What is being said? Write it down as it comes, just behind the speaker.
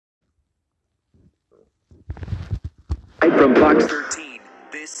From Fox 13,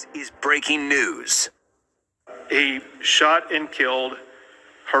 this is breaking news. He shot and killed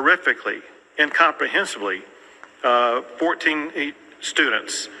horrifically, incomprehensibly, 14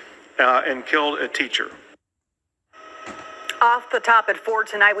 students and killed a teacher. Off the top at 4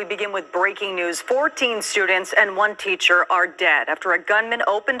 tonight, we begin with breaking news. 14 students and 1 teacher are dead after a gunman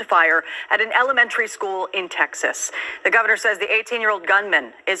opened fire at an elementary school in Texas. The governor says the 18-year-old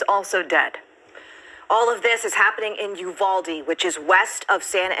gunman is also dead. All of this is happening in Uvalde, which is west of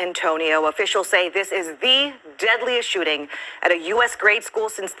San Antonio. Officials say this is the deadliest shooting at a U.S. grade school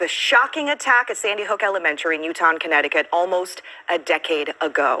since the shocking attack at Sandy Hook Elementary in Newtown, Connecticut, almost a decade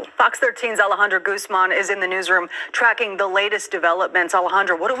ago. Fox 13's Alejandro Guzman is in the newsroom tracking the latest developments.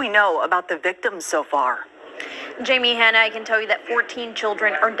 Alejandro, what do we know about the victims so far? Jamie, Hannah, I can tell you that 14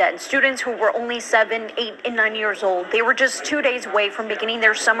 children are dead. Students who were only 7, 8, and 9 years old. They were just 2 days away from beginning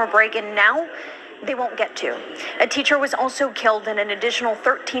their summer break, and now they won't get to. A teacher was also killed and an additional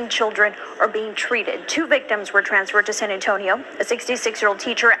 13 children are being treated. 2 victims were transferred to San Antonio. A 66-year-old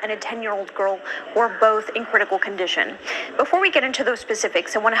teacher and a 10-year-old girl were both in critical condition. Before we get into those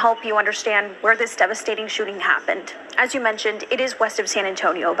specifics, I want to help you understand where this devastating shooting happened. As you mentioned, it is west of San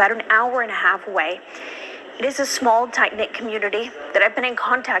Antonio, about an hour and a half away. It is a small, tight-knit community that I've been in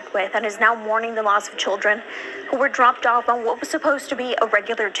contact with and is now mourning the loss of children who were dropped off on what was supposed to be a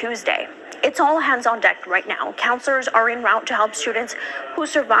regular Tuesday. It's all hands on deck right now. Counselors are en route to help students who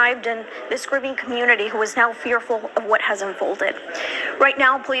survived in this grieving community who is now fearful of what has unfolded. Right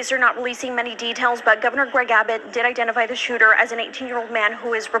now, police are not releasing many details, but Governor Greg Abbott did identify the shooter as an 18-year-old man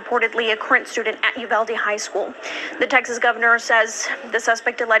who is reportedly a current student at Uvalde High School. The Texas governor says the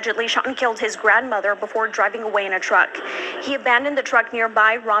suspect allegedly shot and killed his grandmother before driving away in a truck. He abandoned the truck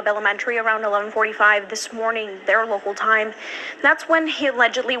nearby Robb Elementary around 11:45 this morning, their local time. That's when he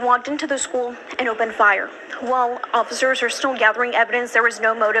allegedly walked into the school and opened fire. While officers are still gathering evidence, there is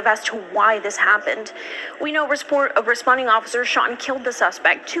no motive as to why this happened. We know responding officers shot and killed the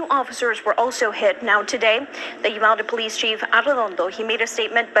suspect. 2 officers were also hit. Now today, the Uvalde Police Chief Arredondo, he made a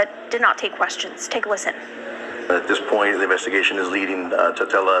statement but did not take questions. Take a listen. At this point, the investigation is leading to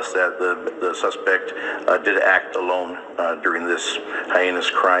tell us that the suspect did act alone during this heinous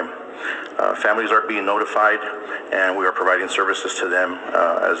crime. Families are being notified, and we are providing services to them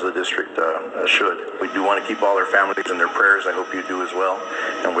as the district should. We do want to keep all their families in their prayers. I hope you do as well.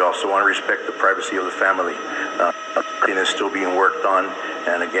 And we also want to respect the privacy of the family. It is still being worked on,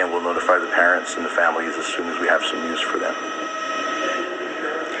 and again, we'll notify the parents and the families as soon as we have some news for them.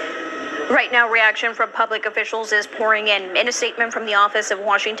 Right now, reaction from public officials is pouring in. In a statement from the office of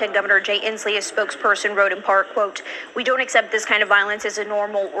Washington Governor Jay Inslee, a spokesperson wrote in part, quote, "We don't accept this kind of violence as a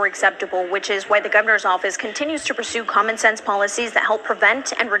normal or acceptable, which is why the governor's office continues to pursue common sense policies that help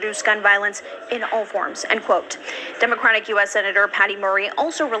prevent and reduce gun violence in all forms," end quote. Democratic U.S. Senator Patty Murray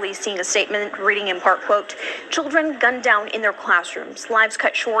also releasing a statement reading in part, quote, "Children gunned down in their classrooms, lives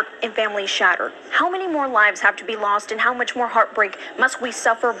cut short and families shattered. How many more lives have to be lost and how much more heartbreak must we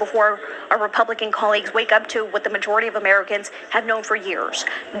suffer before our Republican colleagues wake up to what the majority of Americans have known for years?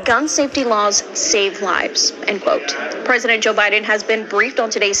 Gun safety laws save lives," end quote. President Joe Biden has been briefed on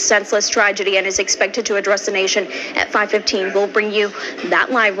today's senseless tragedy and is expected to address the nation at 5:15. We'll bring you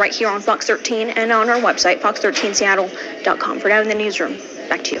that live right here on Fox 13 and on our website, fox13seattle.com. For now in the newsroom,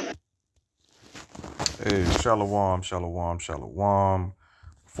 back to you. Hey, shalom, shalom, shalom.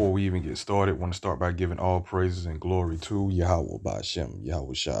 Before we even get started, I want to start by giving all praises and glory to Yahawah, bahasham,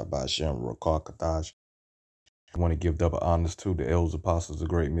 Yahawashi, bahasham, Rakakatash. I want to give double honors to the Elders Apostles of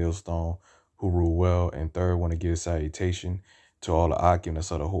Great Millstone who rule well. And third, I want to give salutation to all the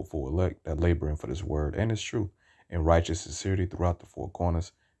occupants of the hopeful elect that laboring for this word and its truth in righteous sincerity throughout the 4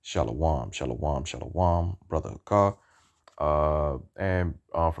 corners. Shalom, shalom, shalom, Brother Hakar, and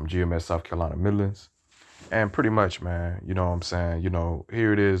from GMS, South Carolina Midlands. And pretty much, man, you know what I'm saying? You know,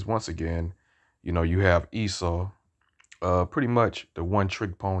 here it is once again. You know, you have Esau, pretty much the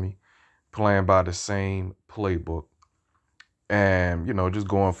one-trick pony, playing by the same playbook. And, you know, just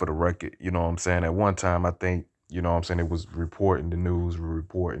going for the record, you know what I'm saying? At one time, I think, you know what I'm saying, it was reporting, the news were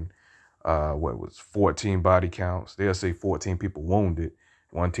reporting, 14 body counts. They'll say 14 people wounded.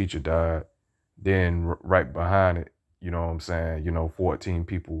 1 teacher died. Then right behind it, you know what I'm saying, you know, 14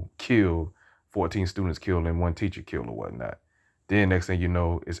 people killed. 14 students killed and 1 teacher killed or whatnot. Then next thing you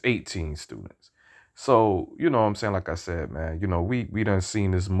know, it's 18 students. So, you know what I'm saying? Like I said, man, you know, we done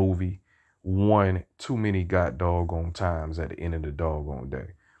seen this movie one too many god doggone times at the end of the doggone day.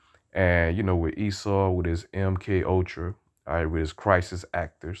 And, you know, with Esau, with his MK Ultra, all right, with his crisis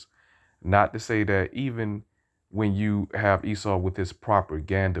actors, not to say that even when you have Esau with his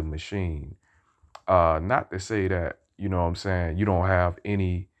propaganda machine, not to say that, you know what I'm saying, you don't have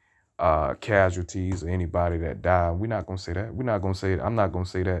any casualties or anybody that died. We're not going to say that. We're not going to say it. I'm not going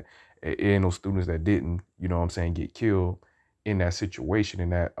to say that ain't no students that didn't, you know what I'm saying, get killed in that situation, in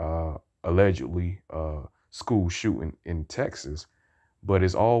that allegedly school shooting in Texas. But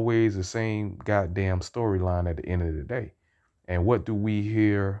it's always the same goddamn storyline at the end of the day. And what do we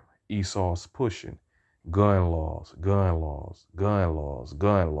hear Esau's pushing? Gun laws, gun laws, gun laws,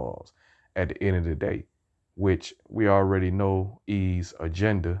 gun laws at the end of the day, which we already know E's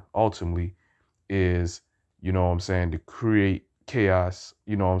agenda ultimately is, you know what I'm saying, to create chaos,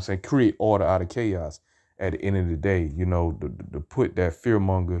 you know what I'm saying, create order out of chaos at the end of the day, you know, to put that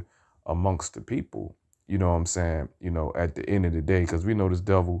fearmonger amongst the people, you know what I'm saying, you know, at the end of the day, because we know this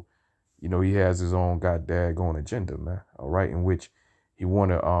devil, you know, he has his own goddamn agenda, man, all right, in which he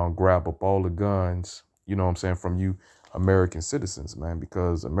want to grab up all the guns, you know what I'm saying, from you American citizens, man,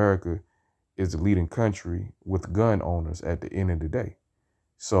 because America is the leading country with gun owners at the end of the day.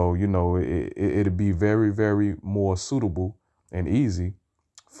 So, you know, it'd be very, very more suitable and easy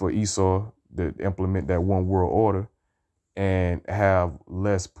for Esau to implement that one world order and have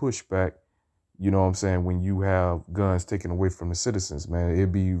less pushback, you know what I'm saying, when you have guns taken away from the citizens, man.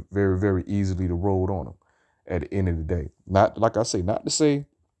 It'd be very, very easily to roll on them at the end of the day. Not, like I say, not to say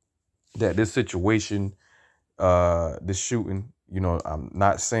that this situation, this shooting, you know, I'm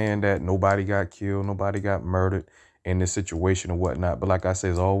not saying that nobody got killed, nobody got murdered in this situation or whatnot. But like I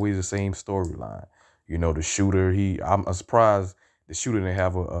said, it's always the same storyline. You know, the shooter, I'm surprised the shooter didn't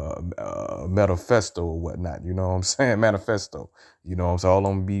have a manifesto or whatnot. You know what I'm saying? Manifesto. You know what I'm saying? All of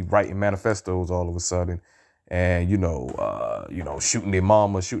them be writing manifestos all of a sudden. And, you know, shooting their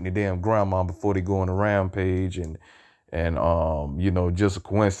mama, shooting their damn grandma before they go on a rampage. And you know, just a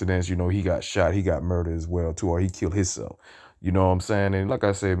coincidence, you know, he got shot, he got murdered as well too, or he killed himself. You know what I'm saying? And like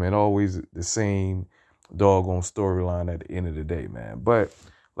I said, man, always the same doggone storyline at the end of the day, man. But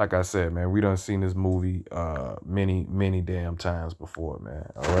like I said, man, we done seen this movie many damn times before, man.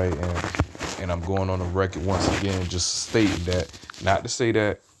 All right. And I'm going on the record once again, just stating that, not to say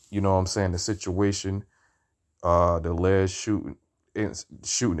that, you know what I'm saying, the situation, the alleged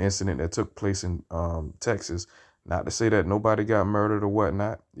shooting incident that took place in Texas, not to say that nobody got murdered or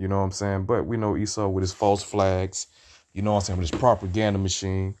whatnot, you know what I'm saying? But we know Esau with his false flags, you know what I'm saying, with his propaganda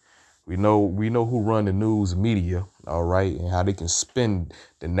machine. We know who run the news media, all right, and how they can spin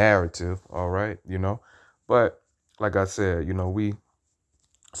the narrative, all right, you know. But like I said, you know, we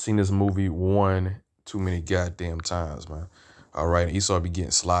seen this movie one too many goddamn times, man. All right, and Esau be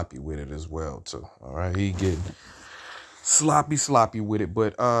getting sloppy with it as well, too. All right, he getting sloppy with it.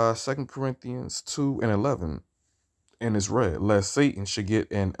 But 2 Corinthians 2:11, and it's read, lest Satan should get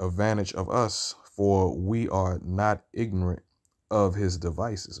an advantage of us, for we are not ignorant of his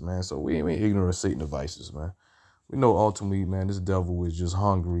devices, man. So we ain't ignorant of Satan's devices, man. We know ultimately, man, this devil is just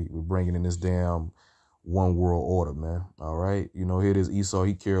hungry with bringing in this damn one world order, man. All right. You know, here it is Esau.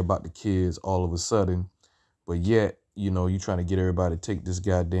 He care about the kids all of a sudden, but yet, you know, you trying to get everybody to take this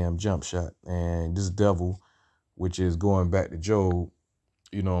goddamn jump shot. And this devil, which is going back to Job,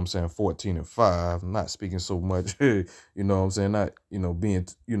 you know what I'm saying, 14:5, I'm not speaking so much, you know what I'm saying, not, you know, being,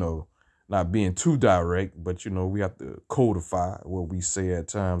 you know, not being too direct, but, you know, we have to codify what we say at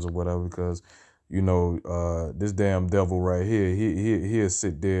times or whatever, because, you know, this damn devil right here, he'll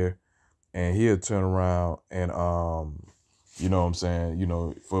sit there and he'll turn around and, you know what I'm saying, you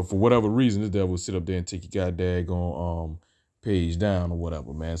know, for whatever reason, this devil will sit up there and take your goddamn page down or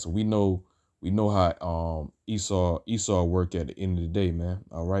whatever, man. So we know how Esau work at the end of the day, man.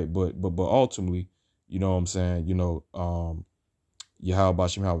 All right, but ultimately, you know what I'm saying, you know,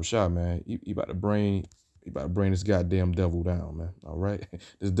 Yahawashi, man, he about to bring this goddamn devil down, man. All right,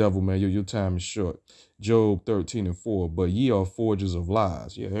 this devil, man, your time is short. Job 13:4, but ye are forgers of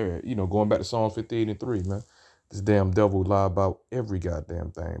lies. Yeah, you know, going back to Psalm 58:3, man. This damn devil lie about every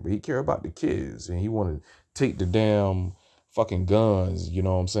goddamn thing, but he care about the kids, and he want to take the damn fucking guns, you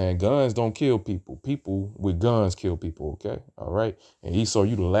know what I'm saying? Guns don't kill people. People with guns kill people, okay? All right? And Esau,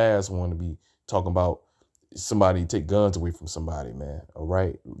 you the last one to be talking about somebody take guns away from somebody, man. All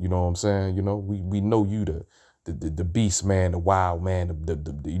right? You know what I'm saying? You know, we know you the beast man, the wild man,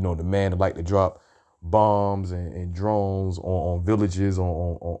 the you know, the man that like to drop bombs and drones on villages,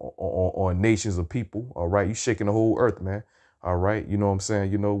 on nations of people. All right? You shaking the whole earth, man. All right? You know what I'm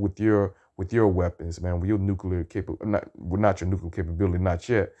saying? You know, with your weapons, man, with your nuclear not your nuclear capability, not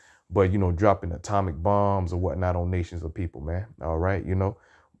yet, but, you know, dropping atomic bombs or whatnot on nations of people, man. All right. You know,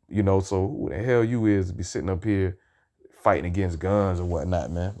 so who the hell you is to be sitting up here fighting against guns or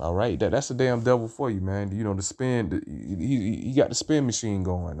whatnot, man. All right. That's the damn devil for you, man. You know, he got the spin machine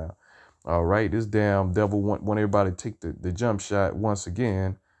going now. All right, this damn devil want everybody to take the jump shot once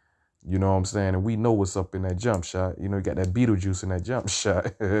again. You know what I'm saying? And we know what's up in that jump shot. You know, you got that Beetlejuice in that jump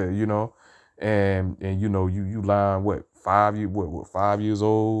shot, you know, and you know, you lying, what, 5 years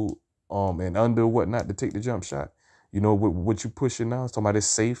old, and under whatnot to take the jump shot. You know, what you pushing now? It's talking about it's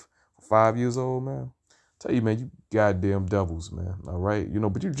safe for 5 years old, man. Tell you, man, you goddamn devils, man. All right. You know,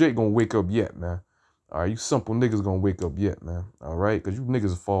 but you Jake gonna wake up yet, man. All right, you simple niggas gonna wake up yet, man. All right, because you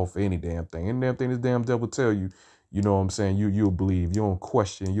niggas fall for any damn thing. Any damn thing this damn devil tell you, you know what I'm saying, you'll believe. You don't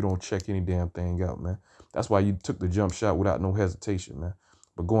question, you don't check any damn thing out, man. That's why you took the jump shot without no hesitation, man.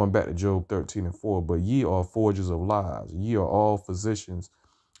 But going back to Job 13:4, but ye are forgers of lies. Ye are all physicians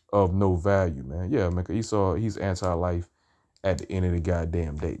of no value, man. Yeah, man, 'cause Esau, he's anti-life at the end of the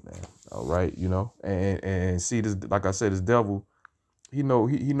goddamn day, man. All right, you know, and see this, like I said, this devil, he know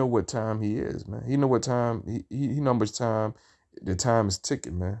what time he is, man. He know what time he know how much time the time is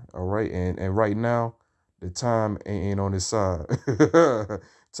ticking, man. All right, and right now the time ain't on his side.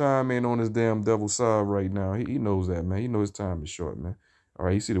 Time ain't on his damn devil side right now. He knows that, man. He knows his time is short, man. All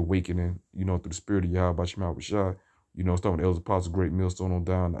right, you see the awakening, you know, through the spirit of Yahawashi, you know, starting with the Elders Apostles, great millstone on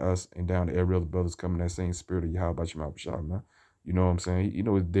down to us and down to every other brothers coming that same spirit of Yahawashi, man. You know what I'm saying? He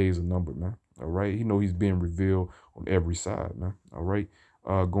know his days are numbered, man. All right, he know he's being revealed on every side, man. All right,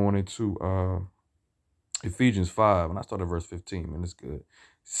 going into Ephesians 5, and I started verse 15, man. It's good.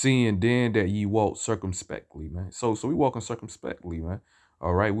 Seeing then that ye walk circumspectly, man. So we walking circumspectly, man.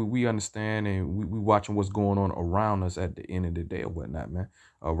 All right, we understand, and we watching what's going on around us at the end of the day or whatnot, man.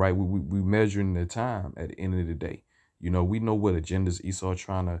 All right, we measuring the time at the end of the day. You know, we know what agendas Esau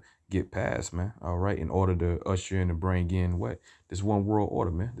trying to get past, man. All right, in order to usher in and bring in what? This one world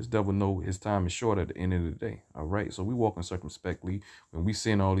order, man. This devil know his time is short at the end of the day. All right, so we walking circumspectly when we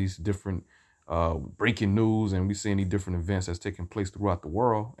seeing all these different breaking news, and we see any different events that's taking place throughout the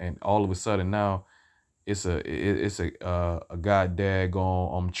world, and all of a sudden now it's a god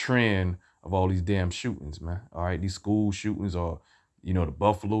daggone trend of all these damn shootings, man. All right, these school shootings, or you know, the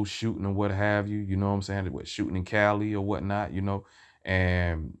Buffalo shooting or what have you. You know what I'm saying? What, shooting in Cali or whatnot, you know.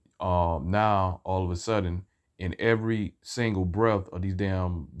 And now all of a sudden, in every single breath of these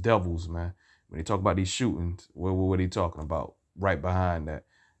damn devils, man, when they talk about these shootings, what are they talking about? Right behind that,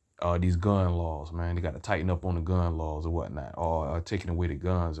 these gun laws, man. They got to tighten up on the gun laws or whatnot, or taking away the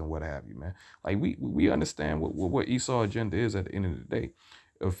guns and what have you, man. Like we understand what Esau agenda is at the end of the day.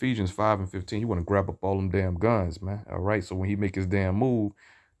 Ephesians 5:15, you want to grab up all them damn guns, man. All right, so when he make his damn move,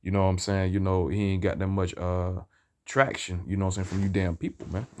 you know what I'm saying, you know, he ain't got that much traction, you know what I'm saying, from you damn people,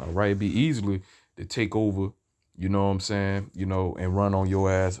 man. All right, it'd be easily to take over, you know what I'm saying, you know, and run on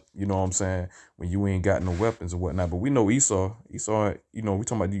your ass, you know what I'm saying, when you ain't got no weapons or whatnot. But we know Esau, you know, we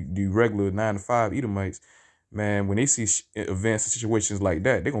talking about the regular 9 to 5 Edomites, man. When they see events and situations like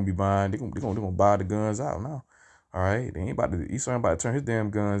that, they're gonna be buying, they're gonna buy the guns out now. All right, they ain't about to, Esau ain't about to turn his damn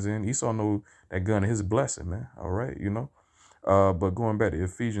guns in. Esau know that gun is his blessing, man. All right, you know. But going back to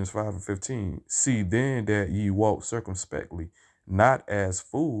Ephesians 5:15, see then that ye walk circumspectly, not as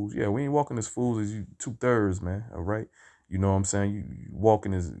fools. Yeah, we ain't walking as fools as you 2/3, man. All right. You know what I'm saying? You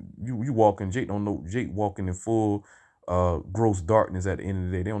walking as you walking, Jake don't know, Jake walking in full gross darkness at the end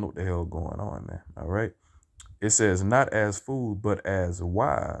of the day. They don't know what the hell going on, man. All right. It says, not as fools, but as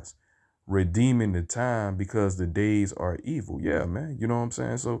wise, redeeming the time because the days are evil. Yeah, man. You know what I'm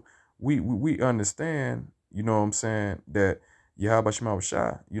saying? So we understand, you know what I'm saying, that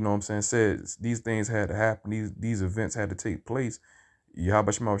Yahawashi, you know what I'm saying, says these things had to happen. These events had to take place.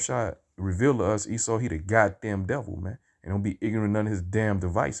 Yahawashi revealed to us Esau, he the goddamn devil, man. And don't be ignorant of none of his damn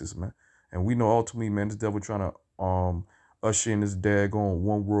devices, man. And we know ultimately, man, this devil trying to usher in this daggone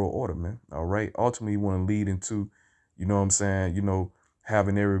one world order, man. All right. Ultimately, you want to lead into, you know what I'm saying, you know,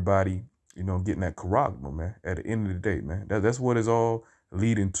 having everybody, you know, getting that charagma, man, at the end of the day, man. That's what it's all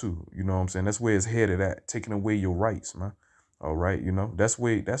leading to. You know what I'm saying? That's where it's headed at, taking away your rights, man. All right, you know, that's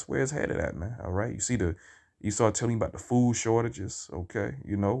where it's headed at, man. All right. You start telling about the food shortages, okay,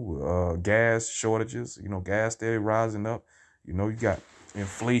 you know, gas shortages, you know, gas steady rising up. You know, you got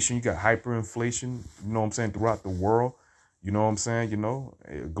inflation, you got hyperinflation, you know what I'm saying, throughout the world. You know what I'm saying? You know,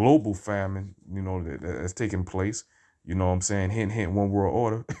 a global famine, you know, that's taking place. You know what I'm saying? Hint, hint, one world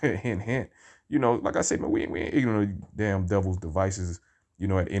order. Hint, hint. You know, like I said, man, we ain't ignorant of damn devil's devices, you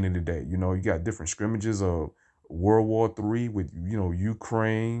know, at the end of the day. You know, you got different scrimmages of World War III with, you know,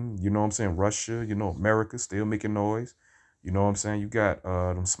 Ukraine, you know what I'm saying, Russia, you know, America still making noise. You know what I'm saying? You got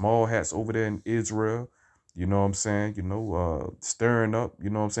them small hats over there in Israel. You know what I'm saying? You know, stirring up, you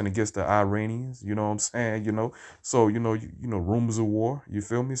know what I'm saying, against the Iranians, you know what I'm saying, you know. So, you know, you know, rumors of war, you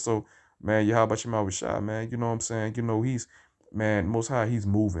feel me? So, man, Yahawashi, man, you know what I'm saying? You know, he's man, Most High, he's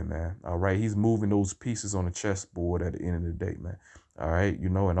moving, man. All right. He's moving those pieces on the chessboard at the end of the day, man. All right. You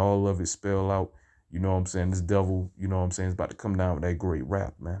know, and all of it spell out, you know what I'm saying? This devil, you know what I'm saying, is about to come down with that great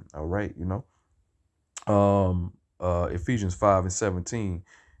wrath, man. All right. You know, Ephesians 5:17,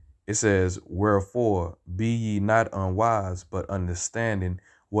 it says, wherefore be ye not unwise, but understanding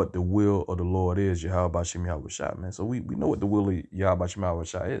what the will of the Lord is, Yahawashi, man. So we know what the will of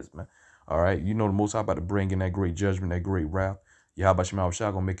Yahawashi is, man. All right. You know, the Most High about to bring in that great judgment, that great wrath. Yahawashi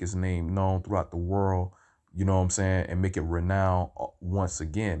gonna make his name known throughout the world, you know what I'm saying, and make it renowned once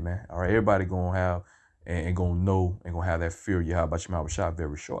again, man. All right. Everybody gonna have and gonna know and gonna have that fear of Yahawashi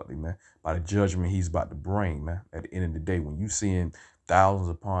very shortly, man, by the judgment he's about to bring, man. At the end of the day, when you seeing thousands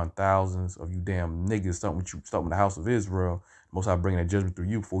upon thousands of you damn niggas starting with the house of Israel, Most High bringing that judgment through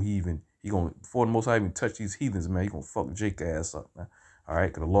you before before the Most High even touch these heathens, man, he gonna fuck Jake ass up, man. All right,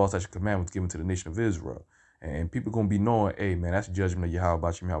 because the law, statute, command was given to the nation of Israel, and people gonna be knowing, hey, man, that's the judgment of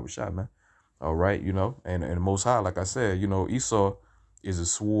Yahawashi, man. All right, you know, and the Most High, like I said, you know, Esau is a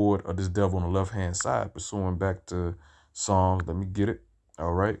sword of this devil on the left hand side, pursuing back to Psalms. Let me get it.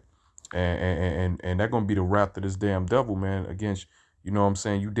 All right, and that gonna be the wrath of this damn devil, man, against, you know what I'm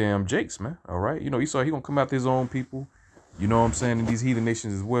saying, you damn Jakes, man. All right, you know, Esau, he gonna come after his own people, you know what I'm saying, and these heathen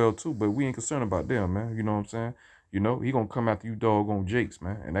nations as well too, but we ain't concerned about them, man. You know what I'm saying? You know, he gonna come after you doggone Jakes,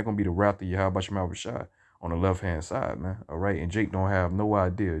 man, and that gonna be the wrath of Yahawashi on the left hand side, man. All right, and Jake don't have no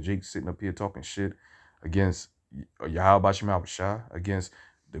idea. Jake sitting up here talking shit against Yahawashi, against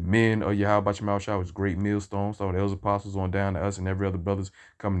the men of Yahawashi, was great millstones. So the Elders Apostles on down to us and every other brothers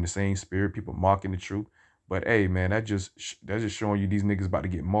coming in the same spirit, people mocking the truth. But hey, man, that's just showing you these niggas about to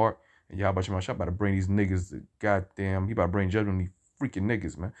get marked, and Yahawashi about to bring these niggas to goddamn. He about to bring judgment on these freaking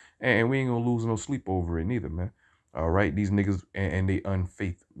niggas, man. And we ain't gonna lose no sleep over it neither, man. All right, these niggas and they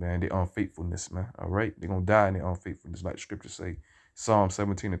unfaith, man. They unfaithfulness, man. All right, they gonna die in their unfaithfulness, like the scriptures say. Psalm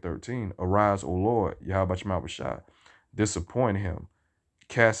 17:13. Arise, O Lord, Yahawashi, disappoint him,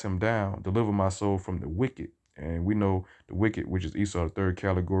 cast him down, deliver my soul from the wicked. And we know the wicked, which is Esau, the third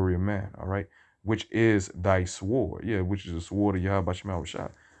category of man. All right, which is thy sword, yeah, which is the sword of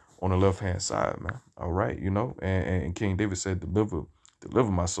Yahawashi on the left hand side, man. All right, you know, and King David said,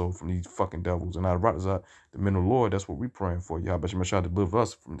 deliver my soul from these fucking devils. And out of the men of the Lord, that's what we praying for. Yahawashi deliver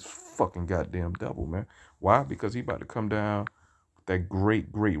us from this fucking goddamn devil, man. Why? Because he about to come down with that great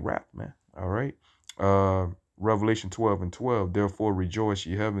wrath, man. All right. Revelation 12:12. Therefore rejoice,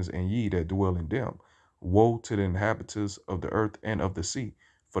 ye heavens, and ye that dwell in them. Woe to the inhabitants of the earth and of the sea.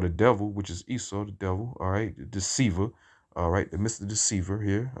 For the devil, which is Esau, the devil, all right, the deceiver, all right, the Mr. Deceiver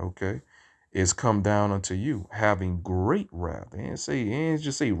here, okay, is come down unto you, having great wrath. They ain't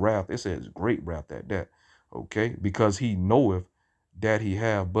just say wrath, it says great wrath at that. Okay, because he knoweth that he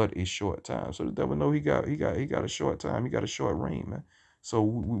have but a short time. So the devil know he got a short time, he got a short reign, man. So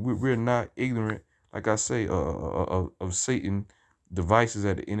we're not ignorant, like I say, of Satan devices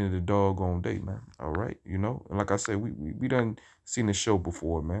at the end of the doggone day, man. All right, you know, and like I said, we done seen the show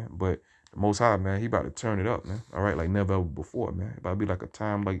before, man. But the Most High, man, he about to turn it up, man. All right, like never ever before, man. It about to be like a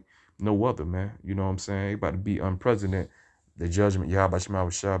time like no other, man. You know what I'm saying? He about to be unprecedented. The judgment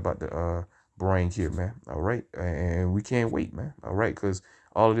Yahawashi about to bring here, man. All right, and we can't wait, man. All right, because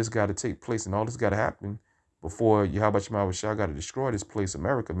all of this got to take place and all this got to happen before Yahawashi got to destroy this place,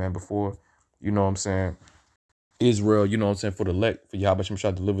 America, man. Before, you know what I'm saying, Israel, you know what I'm saying, for the elect, for Yahawashi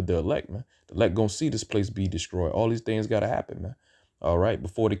to deliver the elect, man. The elect gonna see this place be destroyed. All these things gotta happen, man. All right,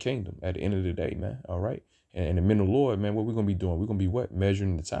 before the kingdom, at the end of the day, man. All right. And the men of the Lord, man, what we're gonna be doing? We're gonna be what?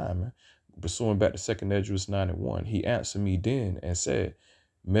 Measuring the time, man. Pursuing back to 2 Esdras 9:1. He answered me then and said,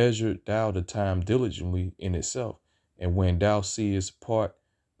 measure thou the time diligently in itself, and when thou seest part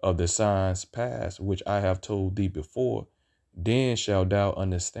of the signs past, which I have told thee before, then shalt thou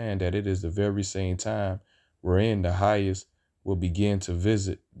understand that it is the very same time wherein the highest will begin to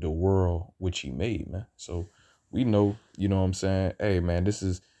visit the world which he made, man. So we know, you know what I'm saying, hey, man, this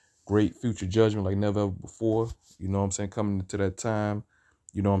is great future judgment like never ever before, you know what I'm saying, coming into that time,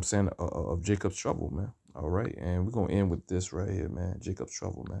 you know what I'm saying, of Jacob's trouble, man. All right, and we're going to end with this right here, man, Jacob's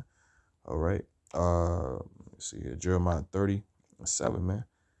trouble, man. All right, let's see here, Jeremiah 30:7, man,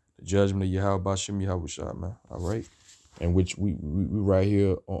 the judgment of Yahawashi, man. All right, and which we right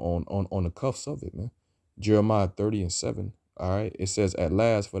here on the cuffs of it, man. Jeremiah 30:7. All right. It says, at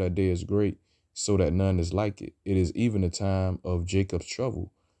last, for that day is great, so that none is like it. It is even the time of Jacob's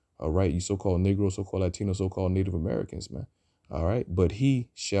trouble. All right. You so-called Negroes, so-called Latinos, so-called Native Americans, man. All right. But he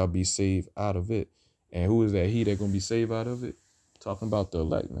shall be saved out of it. And who is that he that gonna be saved out of it? Talking about the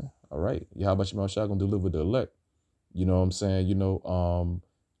elect, man. All right. Yahawashi gonna deliver the elect. You know what I'm saying? You know,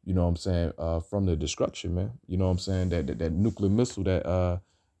 you know what I'm saying, from the destruction, man. You know what I'm saying? That nuclear missile, that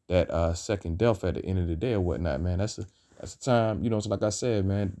second death at the end of the day or whatnot, man. That's a time, you know, so like I said,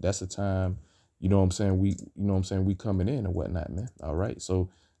 man, that's a time, you know what I'm saying, we coming in and whatnot, man. All right. So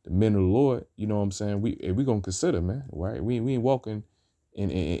the men of the Lord, you know what I'm saying, we gonna consider, man, right? We ain't walking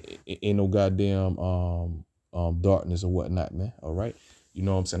in no goddamn darkness or whatnot, man. All right. You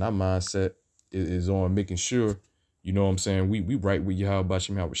know what I'm saying? Our mindset is on making sure, you know what I'm saying, we right with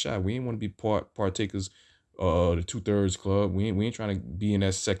Yahawashi. We ain't want to be partakers the 2/3 club. We ain't trying to be in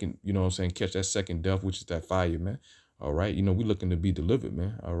that second, you know what I'm saying, catch that second death, which is that fire, man. All right. You know, we looking to be delivered,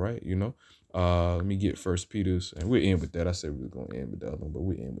 man. All right. You know, let me get First Peter's, and we're in with that. I said we were going to end with the other one, but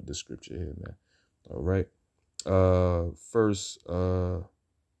we're in with the scripture here, man. All right. First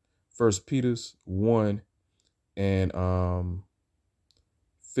Peter's 1 and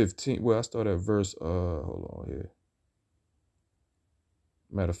 15. Well, I start at verse, hold on here.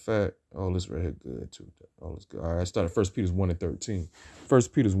 Matter of fact, all this right here good too. All this good. All right, I started 1 Peter's 1 and 13. 1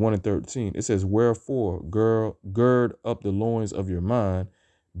 Peter's 1 and 13. It says, wherefore, gird up the loins of your mind,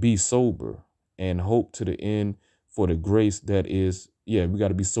 be sober, and hope to the end for the grace that is. Yeah, we got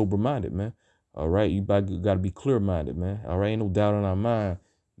to be sober-minded, man. All right, you got to be clear-minded, man. All right, ain't no doubt in our mind.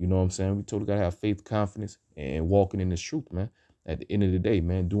 You know what I'm saying? We totally got to have faith, confidence, and walking in this truth, man. At the end of the day,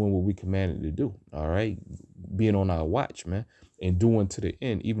 man, doing what we commanded to do. All right, being on our watch, man. And doing to the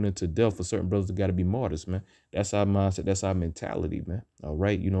end, even unto death. For certain brothers that got to be martyrs, man. That's our mindset. That's our mentality, man. All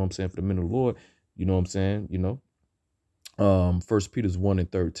right. You know what I'm saying? For the men of the Lord, you know what I'm saying? You know, 1 Peter's 1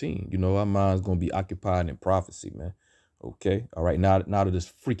 and 13. You know, our mind's going to be occupied in prophecy, man. Okay. All right. Not of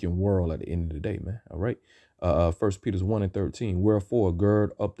this freaking world at the end of the day, man. All right. 1 Peter's 1 and 13. Wherefore,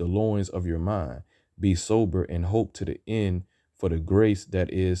 gird up the loins of your mind, be sober, and hope to the end for the grace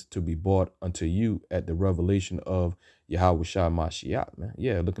that is to be brought unto you at the revelation of Yahawashi Mashiach, man.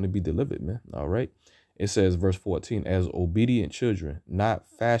 Yeah, looking to be delivered, man. All right. It says, verse 14, as obedient children, not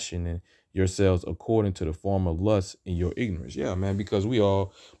fashioning yourselves according to the former lusts in your ignorance. Yeah, man, because we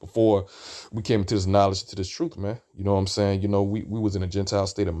all, before we came into this knowledge, to this truth, man, you know what I'm saying? You know, we was in a Gentile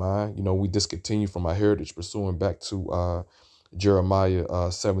state of mind. You know, we discontinued from our heritage, pursuing back to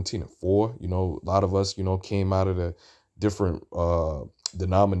Jeremiah 17 and 4. You know, a lot of us, you know, came out of the different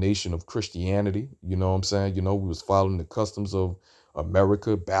denomination of Christianity. You know what I'm saying? You know, we was following the customs of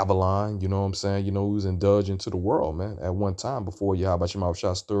America, Babylon. You know what I'm saying? You know, we was indulging to the world, man, at one time before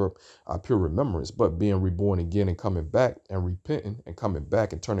Yahawashi stir up our pure remembrance. But being reborn again and coming back and repenting and coming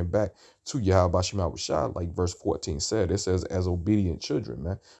back and turning back to Yahawashi, like verse 14 said, it says, as obedient children,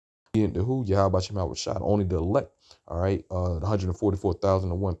 man. Obedient to who? Yahawashi, only the elect. All right, the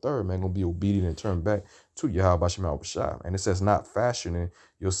 144,000 and 1/3, man, gonna be obedient and turn back to Yahawashi. And it says, not fashioning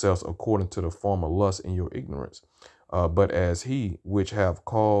yourselves according to the former lust in your ignorance, but as he which have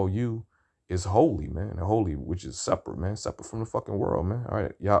called you is holy, man, and holy, which is separate, man, separate from the fucking world, man. All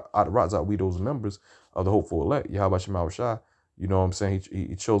right, Yah, we those members of the hopeful elect, Yahawashi. You know what I'm saying?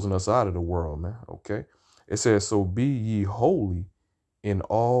 He chosen us out of the world, man. Okay, it says, so be ye holy in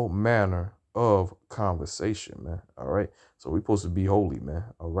all manner of conversation, man. All right. So we're supposed to be holy, man.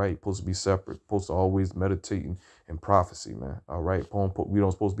 All right. Supposed to be separate. Supposed to always meditating in prophecy, man. All right. We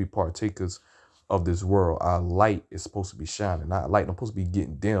don't supposed to be partakers of this world. Our light is supposed to be shining. Our light not supposed to be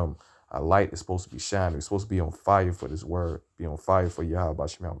getting dim. Our light is supposed to be shining. We're supposed to be on fire for this word. Be on fire for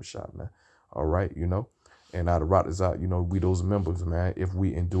Yahawashi, man. All right. You know. And out of rock is out, you know, we those members, man, if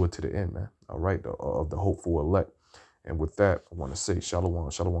we endure to the end, man. All right. Of the hopeful elect. And with that, I want to say shalom,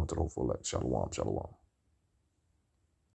 shalom to the hopeful elect. Shalom, shalom.